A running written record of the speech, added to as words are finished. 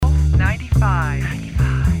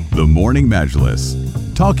Morning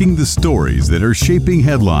Majlis, talking the stories that are shaping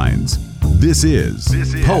headlines. This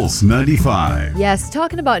is Pulse 95. Yes,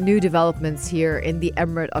 talking about new developments here in the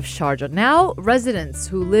Emirate of Sharjah. Now, residents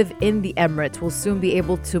who live in the Emirate will soon be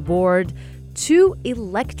able to board 2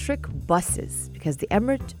 electric buses because the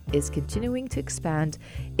Emirate is continuing to expand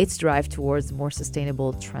its drive towards more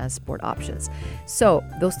sustainable transport options. So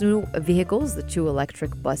those new vehicles, the 2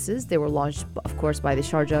 electric buses, they were launched, of course, by the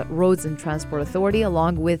Sharjah Roads and Transport Authority,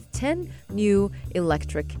 along with 10 new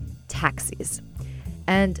electric taxis.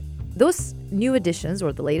 And those new additions,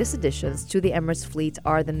 or the latest additions to the Emirates fleet,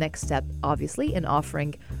 are the next step, obviously, in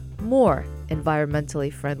offering more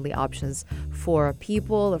environmentally friendly options for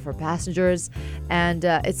people or for passengers. And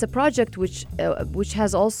it's a project which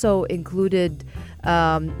has also included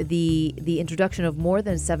the introduction of more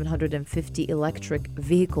than 750 electric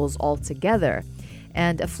vehicles altogether.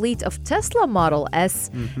 And a fleet of Tesla Model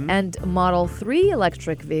S and Model 3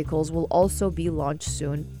 electric vehicles will also be launched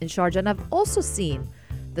soon in Sharjah. And I've also seen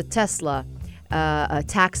the Tesla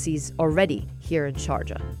taxis already here in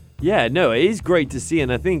Sharjah. Yeah, no, it is great to see,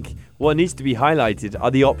 and I think what needs to be highlighted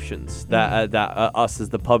are the options that us as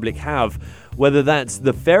the public have, whether that's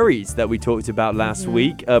the ferries that we talked about last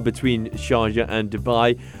week between Sharjah and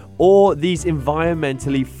Dubai, or these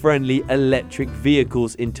environmentally friendly electric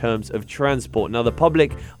vehicles in terms of transport. Now, the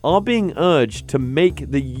public are being urged to make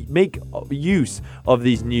use of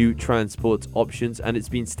these new transport options, and it's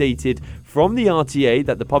been stated from the RTA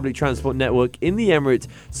that the public transport network in the Emirate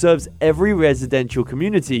serves every residential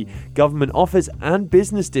community, government office and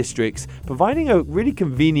business districts, providing a really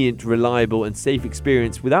convenient, reliable and safe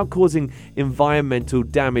experience without causing environmental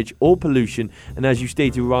damage or pollution. And as you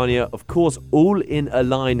stated, Rania, of course, all in a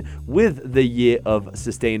line with the Year of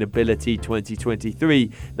Sustainability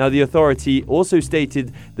 2023. Now, the authority also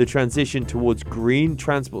stated the transition towards green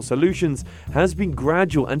transport solutions has been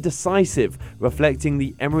gradual and decisive, reflecting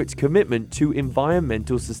the Emirates' commitment to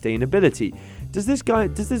environmental sustainability. Does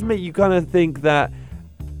this make you kind of think that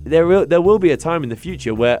there will be a time in the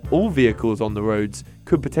future where all vehicles on the roads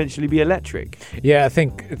could potentially be electric? Yeah, I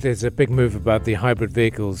think there's a big move about the hybrid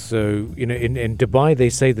vehicles. So, in Dubai, they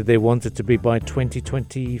say that they want it to be by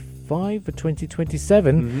 2025 or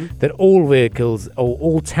 2027 that all vehicles or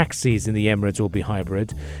all taxis in the Emirates will be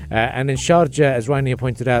hybrid. And in Sharjah, as Rania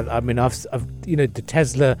pointed out, I mean, the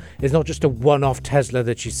Tesla is not just a one-off Tesla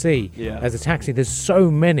that you see as a taxi. There's so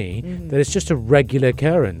many that it's just a regular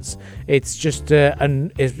occurrence. It's just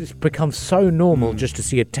it's become so normal just to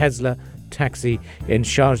see a Tesla taxi in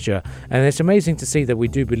Sharjah, and it's amazing to see that we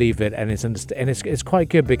do believe it, and it's quite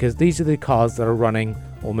good because these are the cars that are running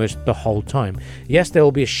almost the whole time. Yes, there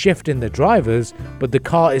will be a shift in the drivers, but the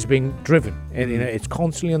car is being driven, and it's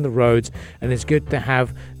constantly on the roads, and it's good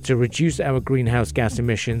to reduce our greenhouse gas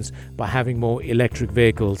emissions by having more electric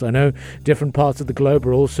vehicles. I know different parts of the globe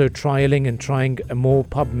are also trying a more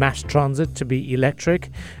mass transit to be electric,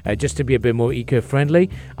 just to be a bit more eco-friendly.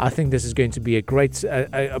 I think this is going to be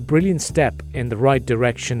a brilliant step in the right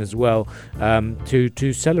direction as well,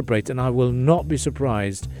 to celebrate. And I will not be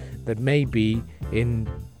surprised that maybe in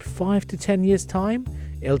 5 to 10 years time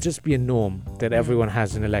it'll just be a norm that everyone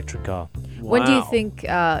has an electric car. When do you think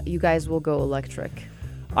you guys will go electric?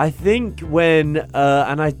 I think when,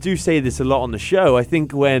 and I do say this a lot on the show, I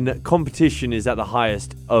think when competition is at the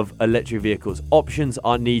highest of electric vehicles, options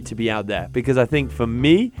need to be out there. Because I think for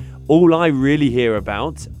me, all I really hear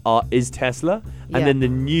about is Tesla and then the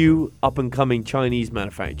new up-and-coming Chinese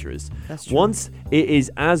manufacturers. That's true. Once it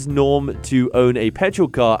is as norm to own a petrol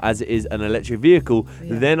car as it is an electric vehicle,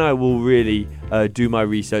 then I will really do my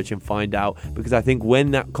research and find out. Because I think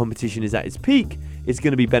when that competition is at its peak, it's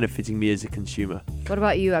going to be benefiting me as a consumer. What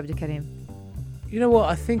about you, Abdul Karim? You know what?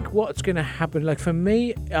 I think what's going to happen, like for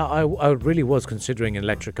me, I really was considering an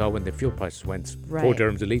electric car when the fuel prices went 4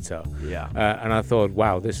 dirhams a litre. Yeah. And I thought,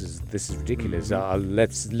 wow, this is ridiculous.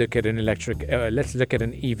 Let's look at an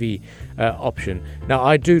EV option. Now,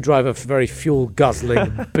 I do drive a very fuel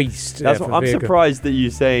guzzling beast. I'm surprised that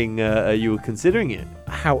you're saying you were considering it.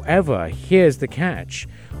 However, here's the catch.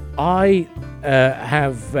 I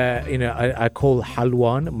have, I call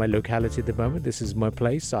Halwan my locality at the moment. This is my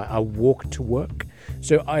place. I walk to work.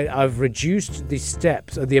 So I've reduced the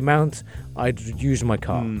steps, the amount I'd use my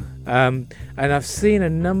car. And I've seen a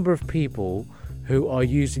number of people who are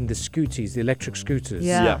using the scooties, the electric scooters.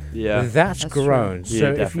 Yeah. That's grown. True.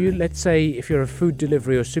 So Yeah, let's say if you're a food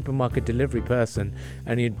delivery or supermarket delivery person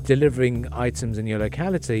and you're delivering items in your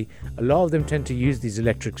locality, a lot of them tend to use these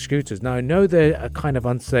electric scooters. Now, I know they're kind of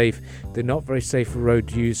unsafe. They're not very safe for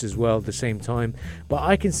road use as well at the same time. But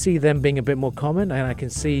I can see them being a bit more common, and I can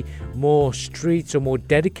see more streets or more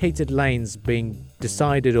dedicated lanes being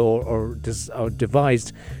decided or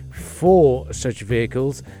devised for such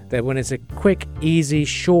vehicles, that when it's a quick, easy,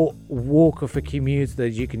 short walk of a commute,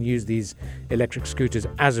 that you can use these electric scooters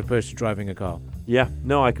as opposed to driving a car. Yeah,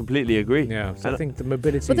 no, I completely agree. Yeah, so I think the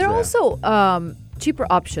mobility. But there are also cheaper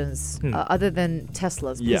options other than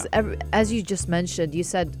Teslas. Yeah. Because as you just mentioned, you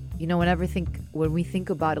said, when we think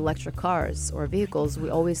about electric cars or vehicles, we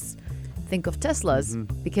always think of Teslas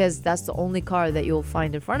because that's the only car that you'll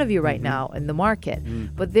find in front of you right now in the market.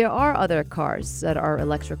 But there are other cars that are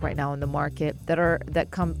electric right now in the market that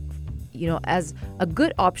come, as a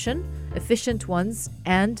good option, efficient ones,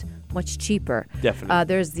 and much cheaper. Definitely.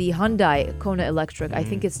 There's the Hyundai Kona Electric. I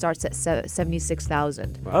think it starts at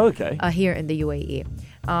 76,000. Okay. Here in the UAE.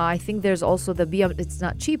 I think there's also the it's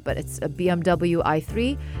not cheap, but it's a BMW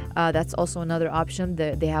i3. That's also another option.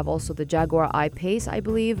 They have also the Jaguar I-Pace, I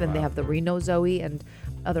believe, and they have the Renault Zoe and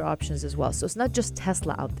other options as well. So it's not just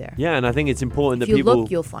Tesla out there. Yeah, and I think it's important If that you people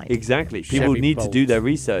look, you'll find. Exactly. Chevy People need to do Bolt. their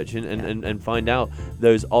research and find out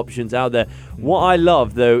those options out there. What I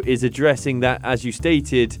love though is addressing that, as you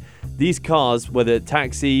stated, these cars, whether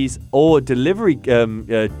taxis or delivery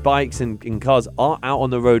bikes and cars, are out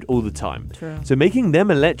on the road all the time. True. So making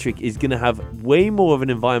them electric is going to have way more of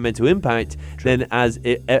an environmental impact than as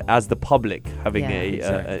the public having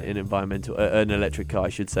an electric car, I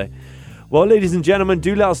should say. Well, ladies and gentlemen,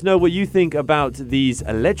 do let us know what you think about these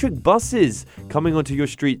electric buses coming onto your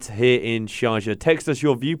streets here in Sharjah. Text us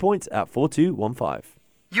your viewpoints at 4215.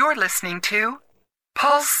 You're listening to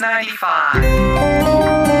Pulse 95. Pulse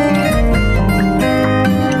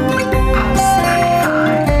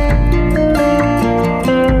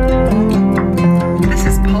 95. This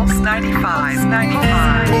is Pulse 95.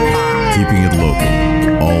 95. Keeping it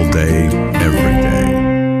local, all day, every day.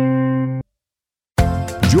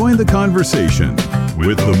 Join the conversation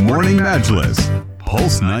with the Morning Majlis,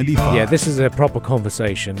 Pulse 95. Yeah, this is a proper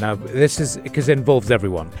conversation. Now, this is because it involves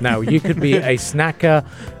everyone. Now, you could be a snacker,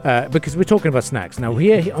 because we're talking about snacks. Now,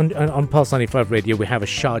 here on Pulse 95 Radio, we have a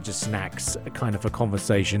Sharjah Snacks kind of a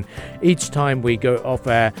conversation. Each time we go off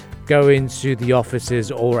air, go into the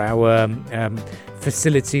offices or our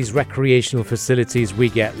facilities, recreational facilities, we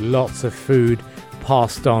get lots of food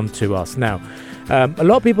passed on to us. Now, a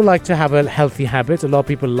lot of people like to have a healthy habit. A lot of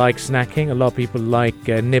people like snacking. A lot of people like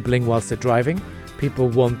nibbling whilst they're driving. I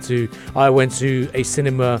went to a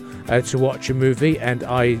cinema to watch a movie, and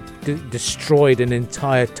I destroyed an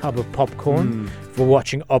entire tub of popcorn for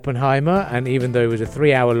watching Oppenheimer. And even though it was a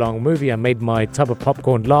 3-hour-long movie, I made my tub of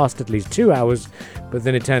popcorn last at least 2 hours. But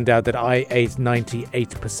then it turned out that I ate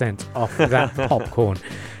 98% of that popcorn.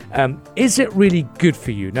 Is it really good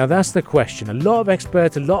for you? Now, that's the question. A lot of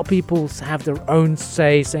experts, a lot of people have their own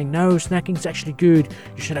say, saying, no, snacking is actually good.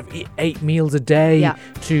 You should have 8 meals a day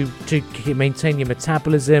to maintain your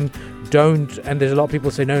metabolism. Don't. And there's a lot of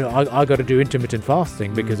people say, no, I got to do intermittent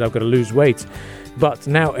fasting because I've got to lose weight. But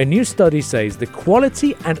now a new study says the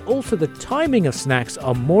quality and also the timing of snacks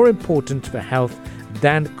are more important for health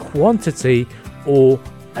than quantity or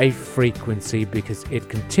a frequency, because it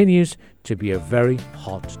continues to be a very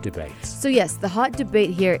hot debate. So yes, the hot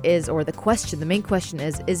debate here is, or the main question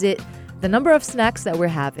is it the number of snacks that we're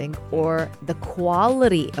having, or the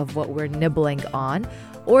quality of what we're nibbling on,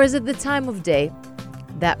 or is it the time of day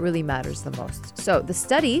that really matters the most? So the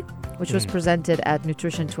study, which was presented at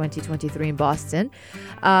Nutrition 2023 in Boston,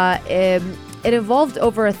 it involved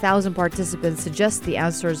over 1,000 participants, suggests the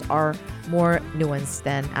answers are more nuanced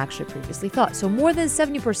than actually previously thought. So more than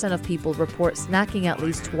 70% of people report snacking at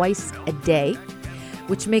least twice a day,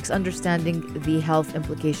 which makes understanding the health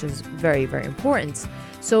implications very, very important.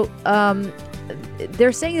 So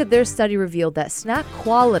they're saying that their study revealed that snack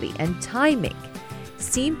quality and timing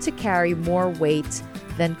seem to carry more weight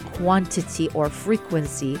than quantity or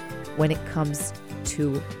frequency when it comes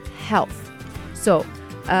to health. So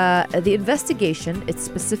the investigation, it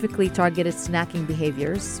specifically targeted snacking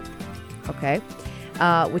behaviors,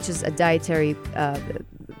 which is a dietary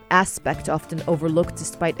aspect often overlooked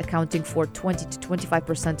despite accounting for 20 to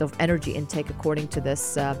 25% of energy intake, according to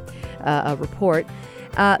this report.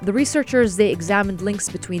 The researchers, they examined links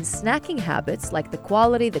between snacking habits, like the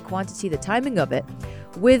quality, the quantity, the timing of it,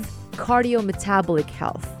 with cardiometabolic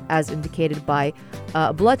health, as indicated by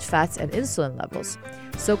blood fats and insulin levels.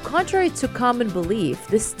 So contrary to common belief,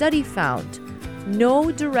 this study found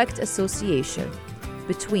no direct association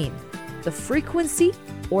between the frequency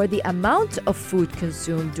or the amount of food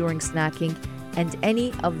consumed during snacking and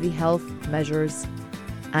any of the health measures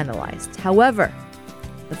analyzed. However,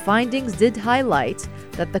 the findings did highlight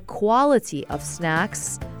that the quality of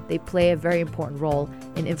snacks, they play a very important role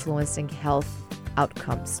in influencing health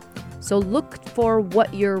outcomes. So look for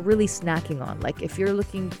what you're really snacking on. Like if you're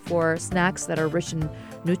looking for snacks that are rich in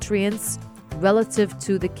nutrients relative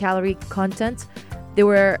to the calorie content, they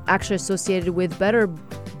were actually associated with better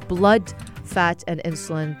blood, fat, and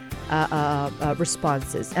insulin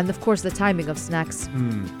responses. And of course, the timing of snacks.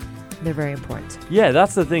 They're very important. Yeah,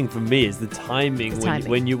 that's the thing for me is the timing, timing.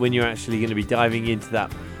 When you're actually going to be diving into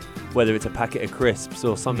that, whether it's a packet of crisps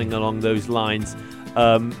or something along those lines.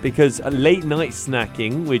 Because late night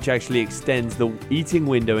snacking, which actually extends the eating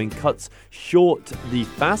window and cuts short the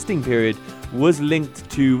fasting period, was linked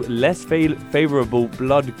to less favorable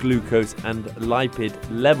blood glucose and lipid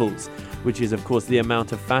levels, which is of course the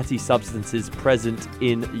amount of fatty substances present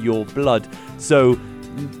in your blood. So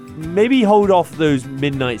maybe hold off those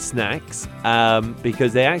midnight snacks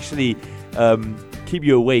because they actually keep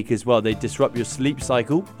you awake as well. They disrupt your sleep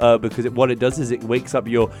cycle because what it does is it wakes up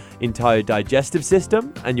your entire digestive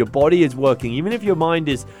system, and your body is working. Even if your mind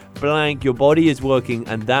is blank, your body is working,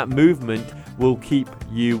 and that movement will keep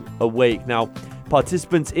you awake. Now,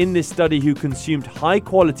 participants in this study who consumed high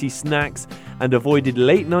quality snacks and avoided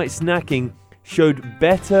late night snacking showed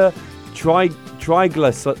better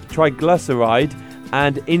triglyceride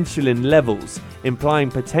and insulin levels, implying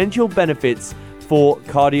potential benefits for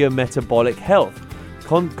cardiometabolic health.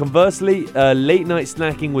 Conversely, late night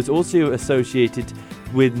snacking was also associated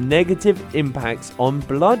with negative impacts on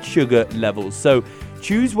blood sugar levels. So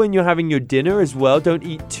choose when you're having your dinner as well. Don't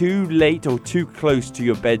eat too late or too close to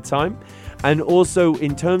your bedtime. And also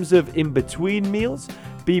in terms of in between meals,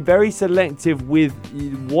 be very selective with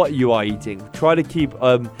what you are eating. Try to keep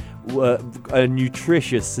a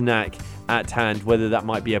nutritious snack at hand, whether that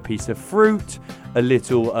might be a piece of fruit, a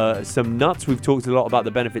little some nuts. We've talked a lot about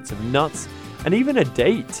the benefits of nuts. And even a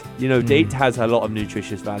date. Date has a lot of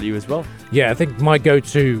nutritious value as well. Yeah, I think my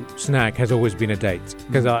go-to snack has always been a date,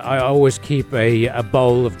 because I always keep a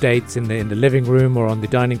bowl of dates in the living room or on the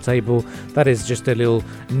dining table. That is just a little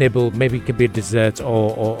nibble. Maybe it could be a dessert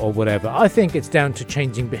or whatever. I think it's down to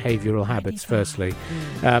changing behavioral habits, firstly.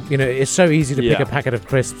 It's so easy to pick a packet of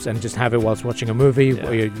crisps and just have it whilst watching a movie.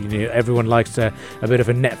 Yeah. Everyone likes a bit of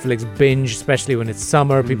a Netflix binge, especially when it's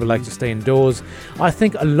summer. People like to stay indoors. I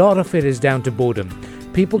think a lot of it is down to boredom.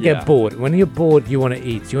 People get bored. When you're bored, you want to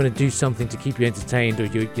eat. You want to do something to keep you entertained, or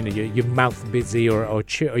your mouth busy, or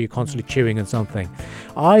you're constantly chewing on something.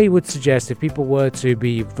 I would suggest if people were to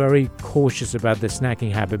be very cautious about their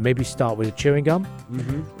snacking habit, maybe start with a chewing gum.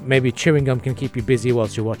 Maybe chewing gum can keep you busy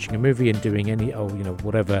whilst you're watching a movie and doing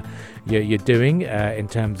whatever you're doing in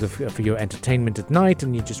terms of for your entertainment at night,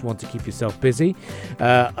 and you just want to keep yourself busy.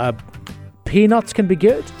 Peanuts can be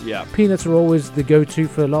good. Yeah, peanuts are always the go-to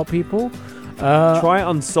for a lot of people. Try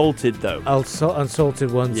unsalted though.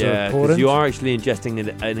 Unsalted ones are important. Because you are actually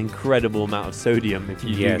ingesting an incredible amount of sodium if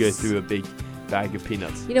you do go through a big bag of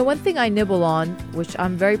peanuts. One thing I nibble on, which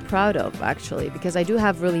I'm very proud of actually, because I do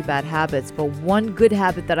have really bad habits, but one good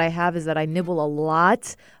habit that I have is that I nibble a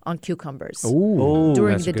lot on cucumbers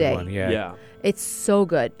during the day. One, yeah. It's so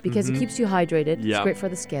good because it keeps you hydrated. It's great for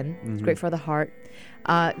the skin. It's great for the heart.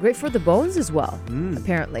 Great for the bones as well,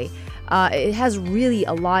 apparently. It has really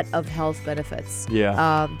a lot of health benefits,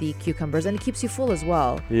 the cucumbers, and it keeps you full as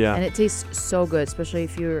well. Yeah. And it tastes so good, especially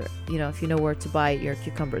if you know where to buy your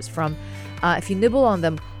cucumbers from. If you nibble on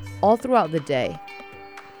them all throughout the day,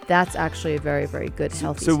 that's actually a very, very good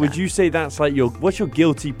healthy snack. Would you say that's like what's your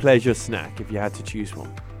guilty pleasure snack if you had to choose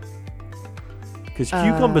one? Because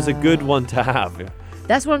cucumbers are a good one to have.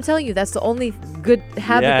 That's what I'm telling you. That's the only good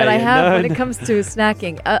habit that I have when it comes to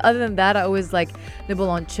snacking. Other than that, I always nibble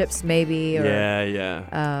on chips, maybe. Or,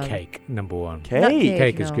 cake, number one.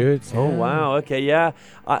 Cake is good. Oh wow. Okay, yeah.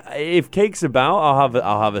 If cake's about,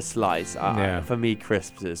 I'll have a slice. For me,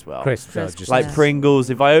 crisps as well. Crisps are just like Pringles.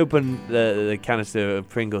 If I open the canister of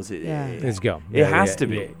Pringles, it's gone. It has to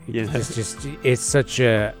be. It's such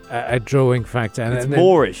a drawing factor, and it's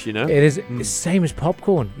moreish, It is the same as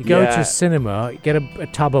popcorn. You go to a cinema, get a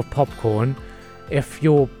tub of popcorn. If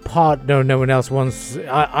your partner, no one else wants,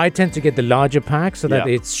 I tend to get the larger pack so that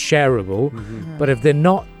it's shareable. But if they're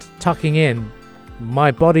not tucking in,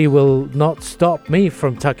 my body will not stop me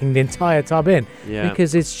from tucking the entire tub in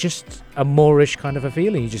because it's just a moreish kind of a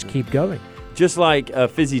feeling. You just keep going. Just like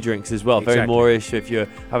fizzy drinks as well, very moreish. If you're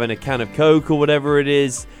having a can of Coke or whatever it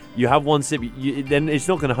is, you have one sip, then it's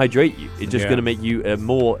not going to hydrate you. It's just going to make you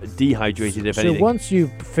more dehydrated, if anything. So once you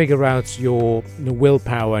figure out your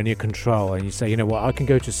willpower and your control, and you say, you know what, I can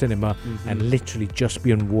go to cinema and literally just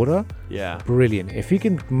be on water. Yeah. Brilliant. If you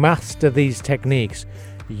can master these techniques,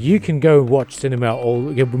 you can go watch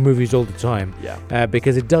movies all the time. Yeah.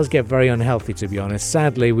 Because it does get very unhealthy, to be honest.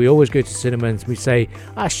 Sadly, we always go to cinema and we say,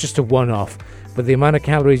 it's just a one-off. but the amount of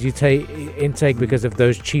calories you intake because of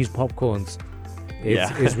those cheese popcorns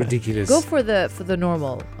is ridiculous. Go for the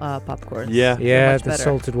normal popcorn. Yeah. Yeah, much the better.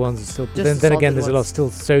 salted ones are still. But Just then the again, salted there's a lot ones.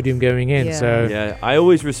 still sodium going in. Yeah. So Yeah, I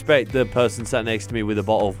always respect the person sat next to me with a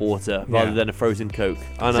bottle of water rather than a frozen Coke.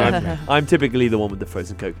 And I'm typically the one with the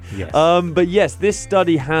frozen Coke. Yes. But yes, this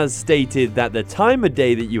study has stated that the time of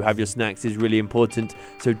day that you have your snacks is really important.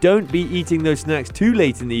 So don't be eating those snacks too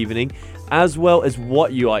late in the evening, as well as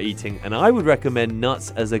what you are eating. And I would recommend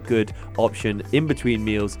nuts as a good option in between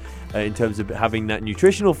meals in terms of having that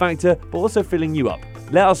nutritional factor, but also filling you up.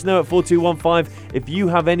 Let us know at 4215 if you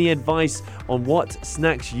have any advice on what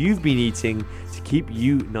snacks you've been eating to keep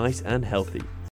you nice and healthy.